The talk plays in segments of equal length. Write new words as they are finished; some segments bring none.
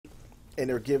and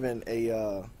they're given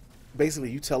a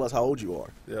basically you tell us how old you are.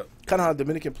 Yep. Kind of how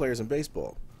Dominican players in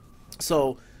baseball.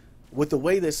 So with the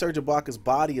way that Serge Ibaka's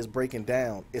body is breaking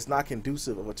down, it's not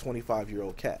conducive of a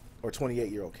 25-year-old cat or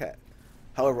 28-year-old cat,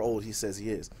 however old he says he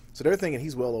is. So they're thinking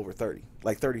he's well over 30,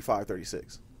 like 35,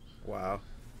 36. Wow.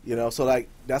 You know, so like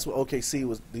that's what OKC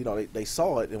was. You know, they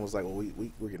saw it and was like, well,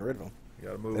 we're getting rid of him. You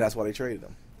gotta move. And that's why they traded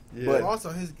him. Yeah. But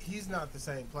also, he's not the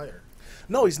same player.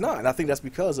 No, he's not. And I think that's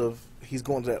because of he's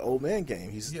going to that old man game.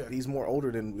 He's more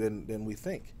older than we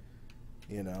think.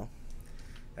 You know.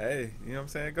 Hey, you know what I'm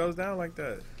saying? It goes down like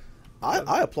that.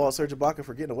 I applaud Serge Ibaka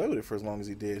for getting away with it for as long as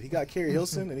he did. He got Kerry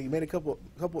Hilson and he made a couple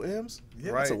M's. Yeah.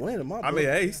 Right. That's a win in my book. I mean,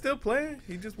 hey, he's still playing.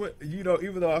 He just went. You know,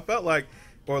 even though I felt like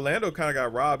Orlando kind of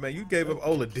got robbed, man. You gave up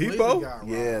Oladipo.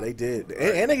 Yeah, they did,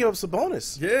 and they gave up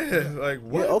Sabonis. Yeah, like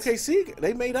what? Yeah, OKC,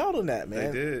 they made out on that,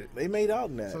 man. They did. They made out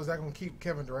on that. So is that going to keep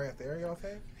Kevin Durant there, y'all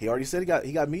think? He already said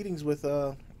he got meetings with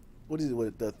what is it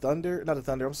with the Thunder? Not the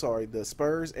Thunder. I'm sorry, the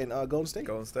Spurs and Golden State.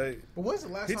 Golden State. But when's the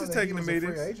last He's time just that taking he was the a free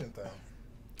meetings. agent,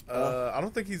 though? I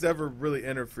don't think he's ever really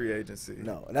entered free agency.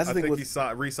 No, and that's the I thing think with,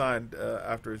 he re-signed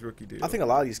after his rookie deal. I think a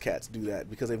lot of these cats do that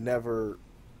because they've never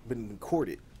been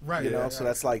courted. Right. You know, Yeah, so right.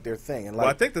 that's like their thing. And Well, I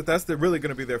like, think that's really going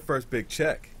to be their first big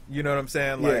check. You know what I'm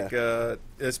saying? Like,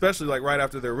 especially like right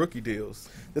after their rookie deals.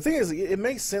 the thing is, it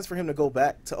makes sense for him to go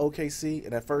back to OKC.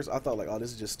 And at first, I thought like, oh,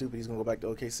 this is just stupid. He's gonna go back to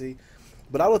OKC.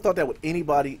 But I would have thought that with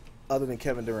anybody other than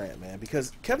Kevin Durant, man,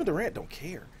 because Kevin Durant don't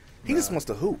care. He just wants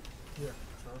to hoop. Yeah,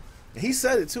 sure. He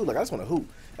said it too. Like, I just want to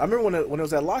hoop. I remember when it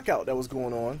was that lockout that was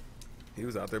going on. He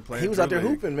was out there playing. He was out there Drew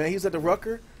League. hooping, man. He was at the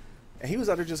Rucker, and he was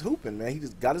out there just hooping, man. He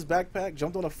just got his backpack,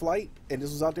 jumped on a flight, and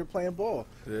just was out there playing ball.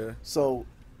 Yeah. So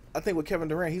I think with Kevin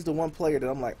Durant, he's the one player that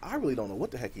I'm like, I really don't know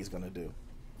what the heck he's going to do.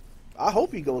 I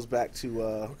hope he goes back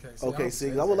to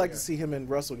OKC. I would like to see him and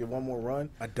Russell get one more run.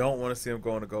 I don't want to see him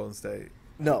going to Golden State.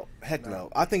 No, heck no.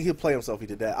 I think he'll play himself if he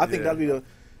did that. I think that'd be the,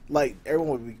 like,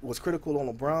 everyone was critical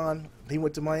on LeBron. He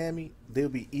went to Miami. They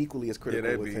would be equally as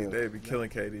critical with him. They'd be killing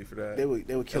KD for that. They would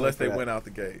kill him unless for they that. went out the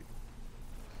gate.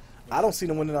 I don't see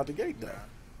them winning out the gate, though.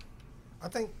 I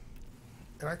think,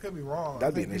 and I could be wrong,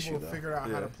 That'd I be think an people issue, will though. figure out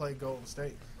how Yeah. to play Golden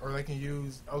State. Or they can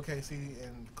use OKC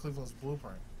and Cleveland's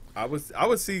blueprint. I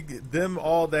would see them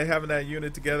all they having that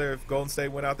unit together. If Golden State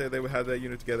went out there, they would have that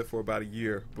unit together for about a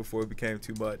year before it became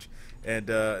too much, and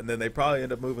then they probably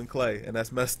end up moving Clay, and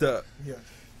that's messed up. Yeah.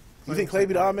 You think Clay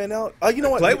be the odd man out? You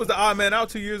know what? Clay was the odd man out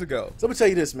 2 years ago. So let me tell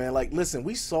you this, man. Like, listen,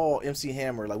 we saw MC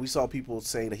Hammer. Like, we saw people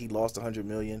saying that he lost $100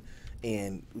 million,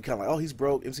 and we kind of like, oh, he's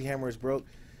broke. MC Hammer is broke.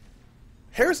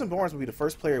 Harrison Barnes would be the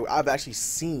first player I've actually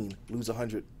seen lose by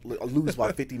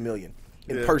 $50 million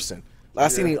in Yeah. person. Like,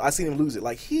 I seen him lose it.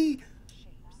 Like, he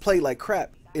played like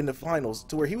crap in the finals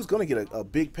to where he was going to get a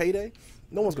big payday.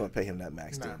 No one's going to pay him that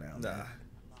max deal now. Nah.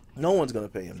 No one's going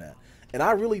to pay him that. And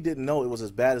I really didn't know it was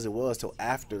as bad as it was till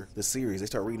after the series. They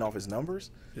started reading off his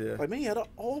numbers. Yeah. Like, man, he had an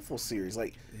awful series.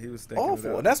 Like, He was thinking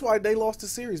awful. And that's why they lost the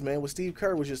series, man, with Steve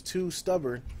Kerr was just too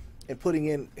stubborn in putting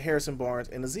in Harrison Barnes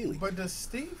and Azili. But does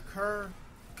Steve Kerr,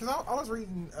 because I was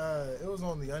reading, it was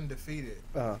on the Undefeated.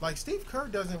 Like, Steve Kerr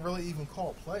doesn't really even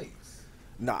call plays.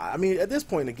 Nah, I mean, at this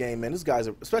point in the game, man, this guy's,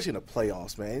 especially in the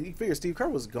playoffs, man, you figure Steve Kerr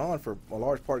was gone for a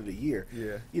large part of the year.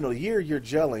 Yeah. You know, the year you're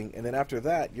gelling, and then after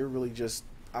that, you're really just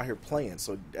out here playing.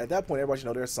 So at that point, everybody should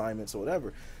know their assignments or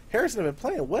whatever. Harrison had been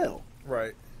playing well.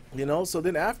 Right. You know, so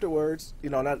then afterwards,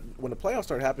 you know, when the playoffs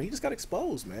started happening, he just got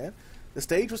exposed, man. The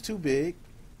stage was too big,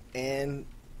 and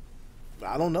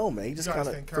I don't know, man. He just You guys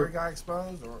kind think of. Curry got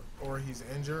exposed, or he's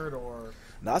injured, or...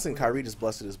 No, I think Kyrie just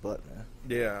busted his butt, man.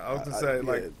 Yeah, I was gonna say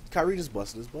like Kyrie just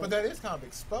busted his butt. But that is kind of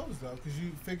exposed, though, because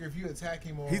you figure if you attack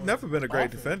him on he's never been a great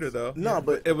offense- defender though. No,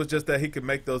 but It was just that he could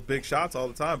make those big shots all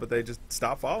the time, but they just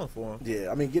stopped falling for him.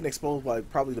 yeah, I mean, getting exposed by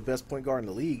probably the best point guard in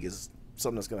the league is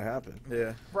something that's going to happen.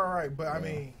 Yeah. Right, but I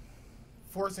mean,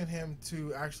 forcing him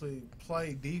to actually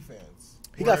play defense.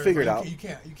 He got where figured you out. You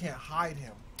can't hide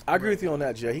him. I agree with you on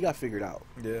that, Jay. He got figured out.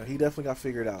 Yeah. He definitely got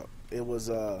figured out. It was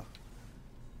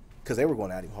because they were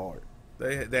going at him hard.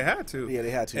 They had to. Yeah,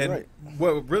 they had to. And Right.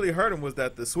 what really hurt him was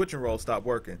that the switch and roll stopped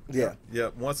working. Yeah. Yeah.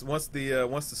 Once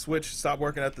the switch stopped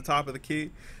working at the top of the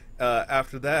key,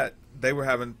 after that they were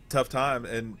having tough time.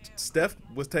 And Steph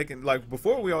was taking, like,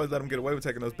 before we always let him get away with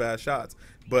taking those bad shots,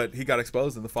 but he got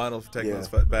exposed in the finals for taking those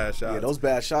bad shots. Yeah, those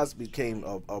bad shots became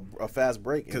a fast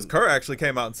break. Because Kerr actually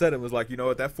came out and said it was like, you know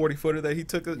what, that 40-footer that he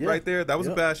took right there, that was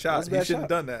a bad shot. He shouldn't have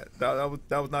done that.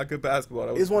 That was not good basketball.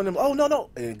 That was, it's one of them. Oh no,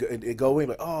 and it go in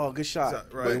like, oh, good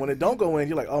shot. Right. But when it don't go in,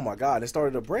 you're like, oh my god, and it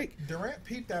started to break. Durant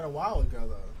peeped that a while ago,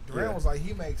 though. Durant was like,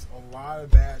 he makes a lot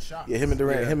of bad shots. Yeah, him and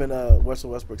Durant, Yeah. him and Russell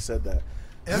Westbrook said that.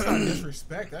 That's not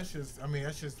disrespect. That's just, I mean,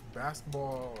 that's just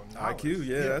basketball knowledge. IQ,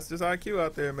 yeah, that's just IQ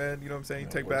out there, man. You know what I'm saying?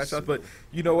 You take bad shots, but super.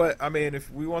 you know what? I mean,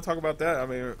 if we want to talk about that, I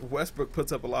mean, Westbrook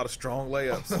puts up a lot of strong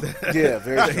layups. Yeah,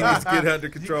 very that he strong. needs to get under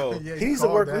control. Yeah, He you needs to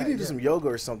call work. that, We need to do yeah. some yoga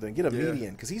or something. Get a Yeah.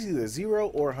 median because he's either 0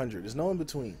 or 100. There's no in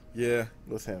between Yeah.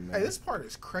 with him, man. Hey, this part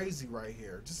is crazy right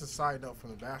here. Just a side note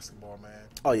from the basketball, man.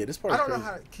 Oh yeah, this part. I Is don't crazy. know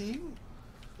how. Can you,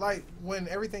 like, when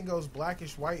everything goes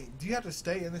blackish white, do you have to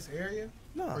stay in this area?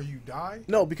 No. Or you die?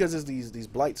 No, because there's these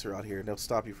blights are out here and they'll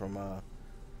stop you from jumping.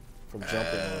 Or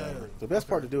whatever. The best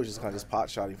part to do is just kind of just pot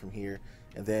shotting from here,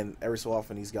 and then every so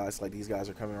often these guys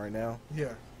are coming right now,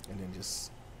 Yeah. and then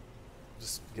just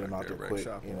get them Right out there, there right quick,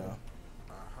 shot you for know.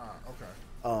 Okay.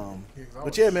 Yeah, 'cause I But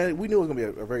was- yeah, man, we knew it was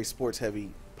gonna be a very sports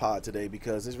heavy pod today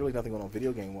because there's really nothing going on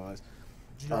video game wise.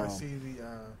 Did you guys see the?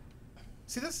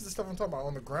 See, this is the stuff I'm talking about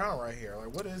on the ground right here.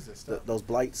 Like, what is this stuff? Those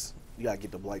blights, you gotta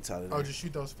get the blights out of there. Oh, just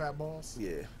shoot those fat balls.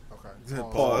 Yeah. Okay.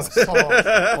 Pause.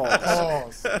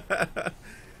 Pause.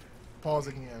 Pause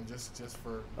again, just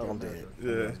for. Oh, I'm good dead.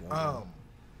 measure. Yeah. What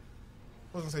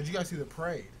was I gonna say? Did you guys see the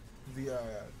parade? The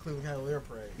Cleveland Cavalier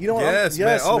parade. You know what? Yes,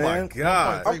 man. Oh my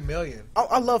God. 3 million.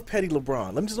 I love Petty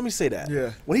LeBron. Let me say that.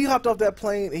 Yeah. When he hopped off that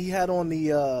plane and he had on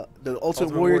the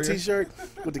Ultimate Warrior Warrior. T-shirt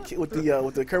with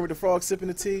the Kermit the Frog sipping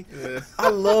the tea. Yeah. I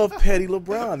love Petty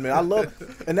LeBron, man. I love,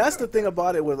 and that's the thing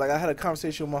about it. Was like I had a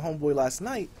conversation with my homeboy last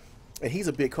night, and he's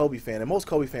a big Kobe fan, and most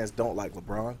Kobe fans don't like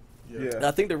LeBron. Yeah. And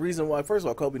I think the reason why, first of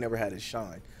all, Kobe never had his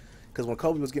shine, because when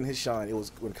Kobe was getting his shine, it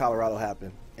was when Colorado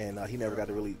happened, and he never got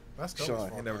to really That's Kobe's shine.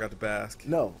 fault. He never got to bask.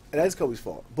 No, and that is Kobe's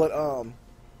fault. But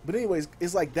anyways,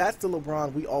 it's like that's the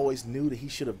LeBron we always knew that he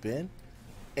should have been,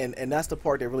 and that's the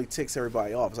part that really ticks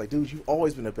everybody off. It's like, dude, you've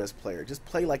always been the best player. Just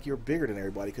play like you're bigger than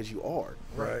everybody because you are.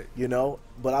 Right. You know.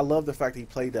 But I love the fact that he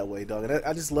played that way, dog. And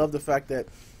I just love the fact that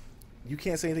you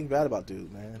can't say anything bad about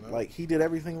dude, man. No. Like he did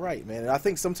everything right, man. And I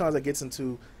think sometimes that gets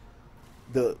into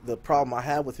the problem I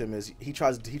have with him is he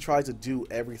tries to do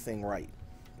everything right.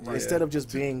 Yeah. Instead of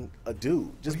just being a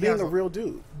dude, just He being has a a- real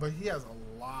dude. But he has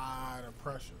a lot of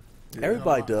pressure. Yeah.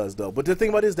 Everybody You know, does, though. But the thing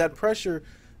about it is that pressure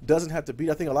doesn't have to be.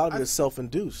 I think a lot of it is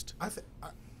self-induced.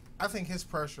 I think his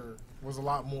pressure was a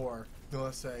lot more than,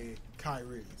 let's say,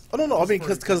 Kyrie's. Oh no, I mean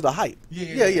because of the hype.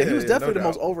 Yeah, yeah. He was yeah, definitely no the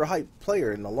most doubt. overhyped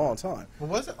player in a long time. But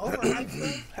was it overhyped?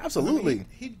 though? Absolutely. I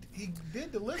mean, he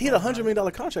did deliver. He had a on $100 that.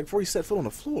 million contract before he set foot on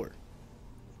the floor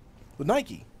with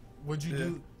Nike. Would you Yeah.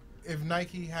 do if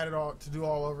Nike had it all to do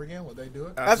all over again? Would they do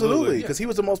it? Absolutely, Yeah. because he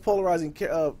was the most polarizing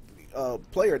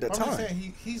player at that I'm just time.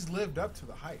 saying he's lived up to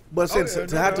the hype. But Oh, yeah, to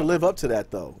no have to doubt. live up to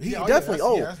that, though, he Yeah, oh, yeah,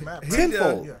 definitely that's mad pressure.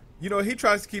 tenfold. Yeah. You know, he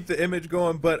tries to keep the image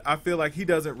going, but I feel like he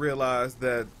doesn't realize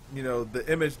that, you know, the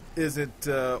image isn't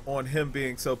on him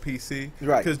being so PC.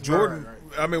 Right. Because Jordan,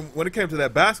 Right. I mean, when it came to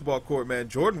that basketball court, man,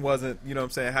 Jordan wasn't, you know what I'm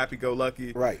saying,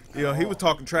 happy-go-lucky. Right. You know, he was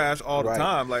talking trash all the Right.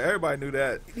 time. Like, everybody knew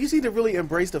that. You just need to really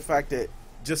embrace the fact that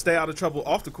Just stay out of trouble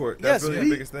off the court. That's really the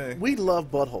biggest thing. we love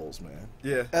buttholes, man.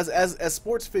 Yeah. As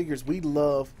sports figures, we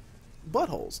love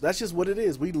buttholes. That's just what it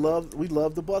is. We love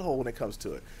the butthole when it comes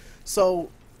to it. So,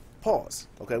 pause.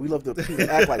 Okay, we love to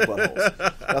act like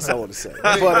buttholes. That's all I want to say.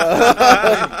 But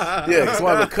yeah, because I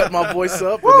want to cut my voice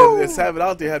up and then just have it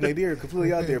out there, have my ear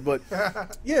completely out there. But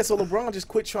yeah, so LeBron just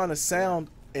quit trying to sound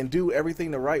and do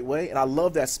everything the right way, and I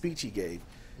love that speech he gave.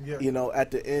 Yeah. You know, at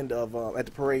the end of at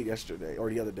the parade yesterday or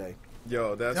the other day.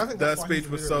 Yo, Yeah, I think that that's why speech he's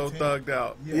was a so leader of the thugged team.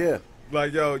 out. Yeah.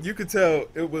 Like, yo, you could tell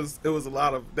it was a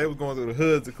lot of, they was going through the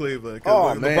hoods of Cleveland. 'Cause Oh,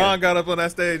 when man. LeBron got up on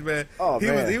that stage, man, Oh, he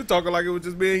man. was talking like it was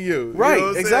just me and you. Right, You know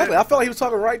what I'm exactly. I saying? felt like he was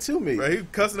talking right to me. Right, he was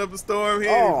cussing up a storm. He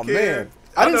Oh, didn't care. man.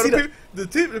 I didn't know see the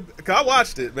team. I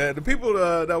watched it, man. The people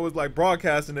that was like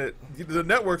broadcasting it, the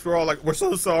networks were all like, "We're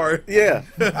so sorry." Yeah,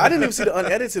 I didn't even see the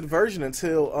unedited version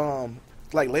until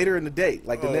like later in the day.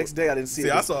 Like the Oh. next day, I didn't see See,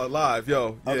 it. I saw it live.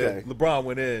 Yo, yeah, Okay. LeBron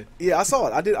went in. Yeah, I saw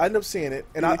it. I ended up seeing it,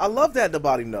 and I love that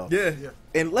about him though. Yeah, Yeah.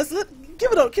 And let's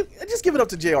give it up. Just give it up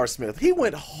to J.R. Smith. He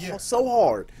went Yeah. so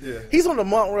hard. Yeah. He's on the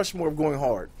Mount Rushmore of going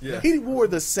hard. Yeah. He wore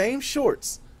the same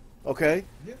shorts, okay,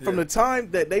 Yeah. from Yeah. the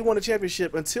time that they won the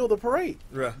championship until the parade.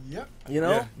 yeah. Yep. You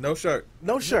know, Yeah. No shirt.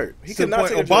 no shirt. He To could the not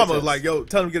point take a drug Obama was test. like, "Yo,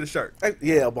 tell him to get a shirt."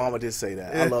 Yeah, Obama did say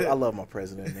that. I love my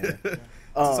president, man.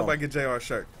 Somebody get JR a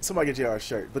shirt. Somebody get JR a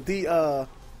shirt. But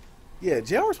yeah,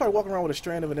 JR's probably walking around with a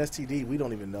strand of an STD. We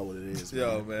don't even know what it is.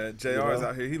 Yo, man, JR You is know?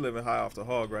 out here. He living high off the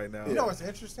hog right now. You know what's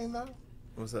interesting though?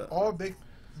 What's up?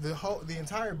 The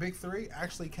entire big three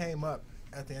actually came up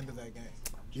at the end of that game.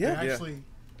 Yeah. They Yeah. actually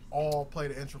all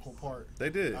played an integral part. They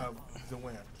did. Of the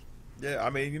win. Yeah, I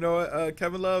mean, you know what?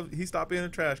 Kevin Love, he stopped being a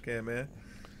trash can, man.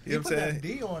 You know what I'm saying? That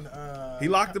D on, he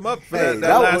locked him up for Hey,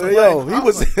 that last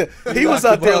play. he was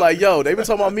out there like, yo, they been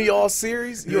talking about me all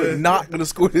series. You're not gonna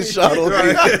score this shot on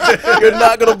me. You're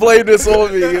not gonna blame this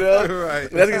on me. You know, Right.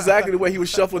 That's exactly the way he was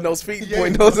shuffling those feet,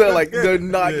 pointing those out like they're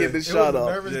not getting this shot off.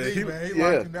 Nervous D, man. He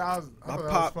locked him down. I thought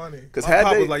that was funny. Because My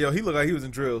pop was like, yo, he looked like he was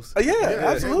in drills.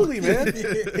 Absolutely, man.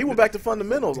 He went back to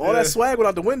fundamentals. All that swag went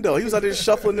out the window. He was out there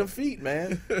shuffling them feet,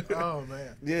 man. Oh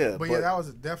man. Yeah, but yeah, that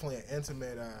was definitely an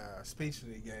intimate speech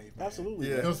that he gave. Man. Absolutely.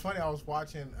 Yeah. It was funny. I was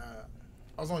watching.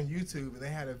 I was on YouTube and they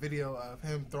had a video of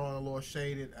him throwing a little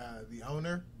shade at the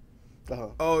owner.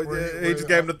 Oh, yeah, he just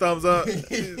gave him the thumbs up.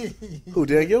 Who,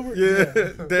 Dan Gilbert?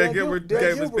 Yeah, Dan Gilbert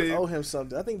gave his speech. Owe him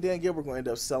something. I think Dan Gilbert going to end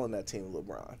up selling that team to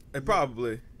LeBron.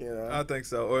 Probably. Yeah, I think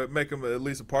so. Or make him at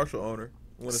least a partial owner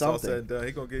when it's all said and done.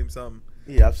 He going to give him something.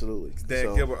 Yeah, absolutely.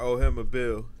 Dan Gilbert owe him a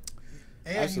bill.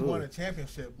 And he won a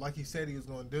championship like he said he was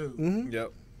going to do. Mm-hmm.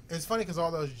 Yep. It's funny because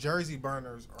all those jersey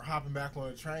burners are hopping back on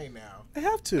the train now. They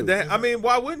have to. I mean,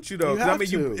 why wouldn't you though?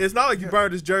 It's not like you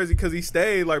burned his jersey because he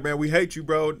stayed. Like, man, we hate you,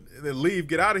 bro. And then leave,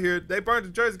 get out of here. They burned the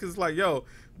jersey because it's like, yo,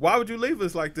 why would you leave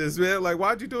us like this, man? Like,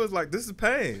 why'd you do us like this? Is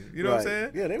pain. You know what I'm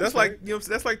saying? Yeah, that's like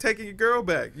that's like taking your girl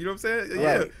back. You know what I'm saying?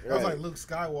 Yeah. Right. It was like Luke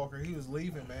Skywalker. He was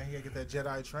leaving, man. He had to get that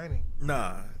Jedi training.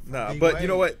 Nah. But you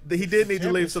know what? He did need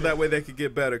to leave so that way they could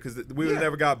get better because we would have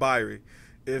never got Byrie.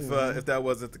 If that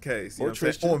wasn't the case, you know what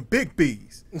I'm saying? On Big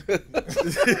B's. We're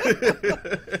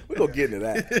gonna get into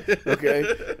that, okay?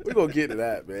 We're gonna get into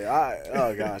that, man.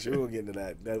 Oh gosh, we're gonna get into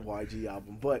that YG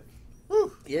album. But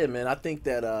yeah, man, I think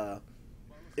that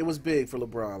it was big for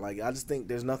LeBron. Like, I just think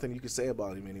there's nothing you can say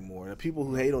about him anymore. The people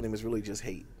who hate on him is really just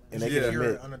hate, and they can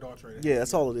admit, unadulterated. Yeah,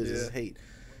 that's all it is hate.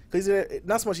 Because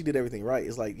not so much he did everything right.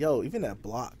 It's like, yo, even that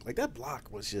block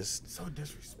was just so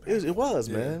disrespectful. It was,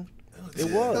 man. It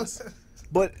was.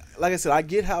 But like I said, I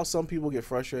get how some people get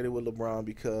frustrated with LeBron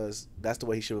because that's the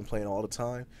way he should have been playing all the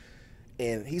time.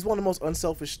 And he's one of the most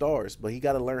unselfish stars, but he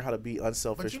got to learn how to be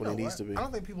unselfish when he needs to be. I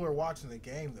don't think people are watching the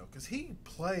game, though, because he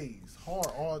plays hard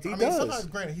all the time. He does. Sometimes,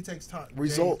 granted, he takes time.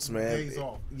 Results, days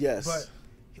off. Yes. But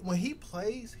when he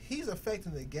plays, he's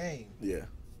affecting the game. Yeah.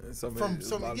 In so many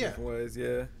different ways,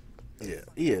 yeah. Yeah,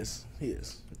 he is.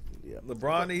 Yeah.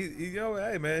 LeBron,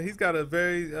 hey man, he's got a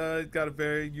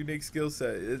very unique skill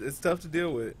set. It's tough to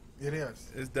deal with. It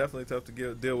is. It's definitely tough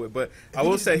to deal with. But I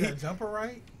will say that jumper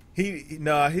right.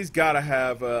 He's got to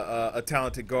have a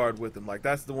talented guard with him. Like,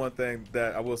 that's the one thing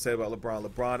that I will say about LeBron.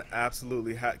 LeBron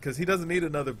absolutely because he doesn't need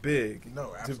another big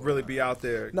to really be out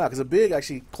there. No, because a big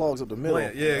actually clogs up the middle.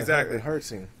 Yeah, exactly. It hurts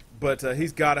him. But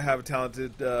he's got to have a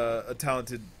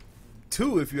talented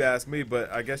two, if you ask me.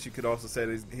 But I guess you could also say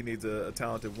that he needs a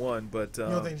talented one. But you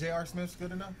don't think J.R. Smith's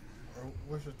good enough? Or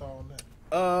what's your thought on that?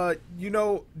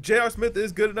 J.R. Smith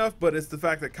is good enough, but it's the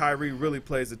fact that Kyrie really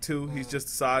plays a two. He's just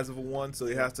the size of a one, so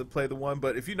he has to play the one.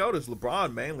 But if you notice,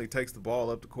 LeBron mainly takes the ball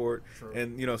up the court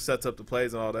and, sets up the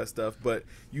plays and all that stuff. But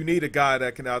you need a guy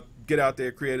that can get out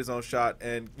there, create his own shot,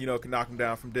 and, can knock him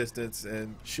down from distance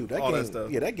and all that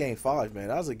stuff. Yeah, that game 5, man,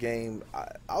 that was a game.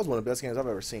 I was one of the best games I've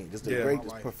ever seen. Just the great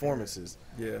performances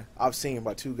I've seen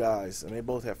by two guys, and they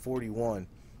both had 41.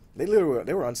 They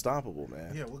were unstoppable,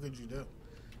 man. Yeah, what could you do?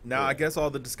 Now, I guess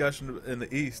all the discussion in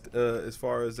the East, as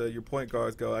far as your point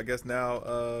guards go, I guess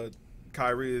now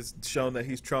Kyrie has shown that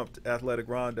he's trumped athletic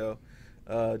Rondo,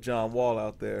 John Wall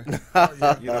out there. You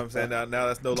know what I'm saying? Now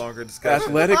that's no longer a discussion.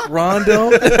 Athletic Rondo?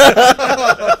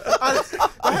 I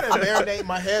had to marinate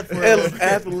my head for it.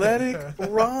 Athletic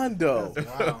Rondo.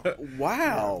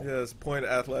 Wow. Yes, point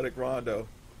athletic Rondo.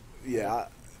 Yeah.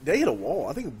 They hit a wall.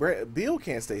 I think Beal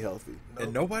can't stay healthy.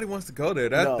 And nobody wants to go there.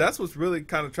 That's what's really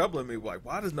kind of troubling me. Like,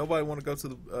 why does nobody want to go to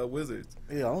the Wizards?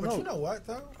 Yeah, I don't know. But you know what,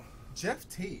 though? Jeff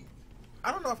Teague.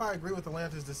 I don't know if I agree with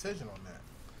Atlanta's decision on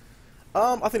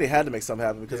that. I think they had to make something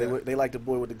happen because they like the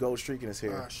boy with the gold streak in his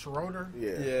hair. Schroeder?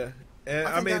 Yeah. And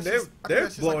I mean, they're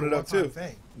blowing it up too.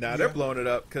 Now they're blowing it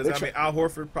up because Al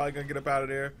Horford probably gonna get up out of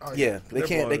there. Yeah, they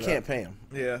can't pay him.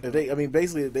 Yeah,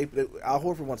 basically Al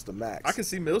Horford wants the max. I can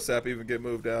see Millsap even get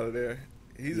moved out of there.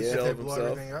 He's a shell of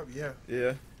himself.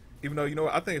 Yeah. Even though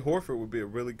I think Horford would be a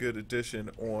really good addition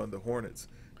on the Hornets.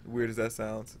 Weird as that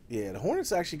sounds. Yeah, the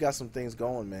Hornets actually got some things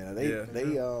going, man. They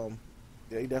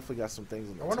definitely got some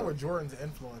things. I wonder what Jordan's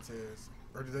influence is,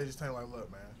 or do they just tell him like,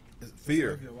 look, man.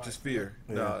 Fear, just fear.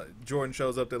 Yeah. Nah, Jordan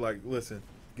shows up there like, listen,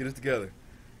 get it together.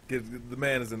 The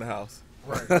man is in the house.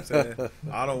 Right. You know what I'm saying?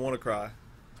 I don't want to cry.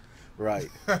 Right.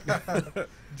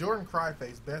 Jordan cry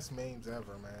face, best memes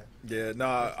ever, man. Yeah,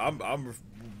 I'm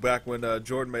back when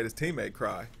Jordan made his teammate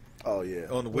cry. Oh yeah.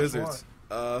 On the Wizards.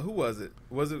 Who was it?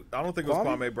 I don't think it was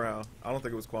Kwame Brown. I don't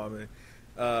think it was Kwame.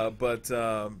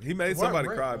 But he made somebody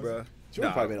cry, bro.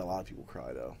 Jordan probably made a lot of people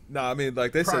cry though. No, I mean,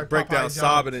 like they Probably said, break down Popeye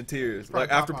sobbing Jones. in tears. Probably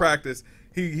Like after Popeye. practice,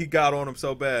 he got on him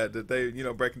so bad that they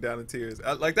breaking down in tears.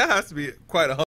 Like that has to be quite a